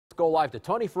go live to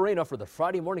Tony Farina for the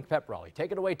Friday morning pep rally.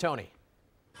 Take it away, Tony.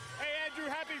 Hey, Andrew,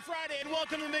 happy Friday and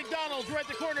welcome to McDonald's. We're at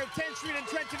the corner of 10th Street and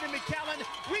Trenton and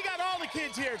McAllen. We got all the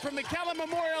kids here from McAllen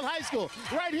Memorial High School.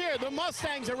 Right here, the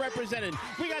Mustangs are represented.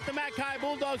 We got the Mac High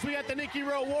Bulldogs. We got the Nicky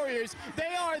Rowe Warriors.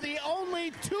 They are the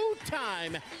only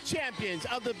two-time champions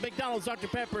of the McDonald's Dr.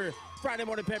 Pepper Friday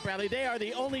morning pep rally. They are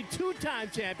the only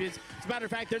two-time champions. As a matter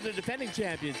of fact, they're the defending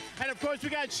champions. And of course, we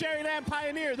got Sherryland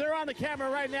Pioneer. They're on the camera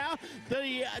right now.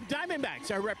 The Diamondbacks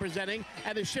are representing,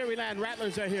 and the Sherryland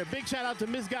Rattlers are here. Big shout out to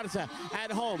Ms. Garza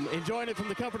at home, enjoying it from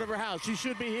the comfort of her house. She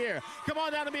should be here. Come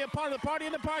on down to be a part of the party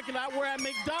in the parking lot. We're at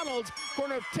McDonald's,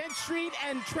 corner of 10th Street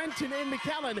and Trenton in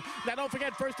McAllen. Now, don't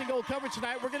forget, first and goal coverage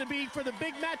tonight. We're going to be for the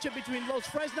big matchup between Los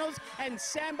Fresnos and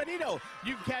San Benito.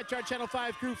 You can catch our Channel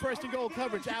 5 crew first and goal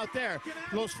coverage out there.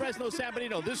 Los Fresnos, San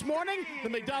Benito. This morning, the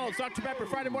McDonald's Dr. Pepper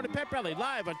Friday morning pep rally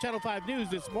live on Channel 5 News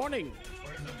this morning.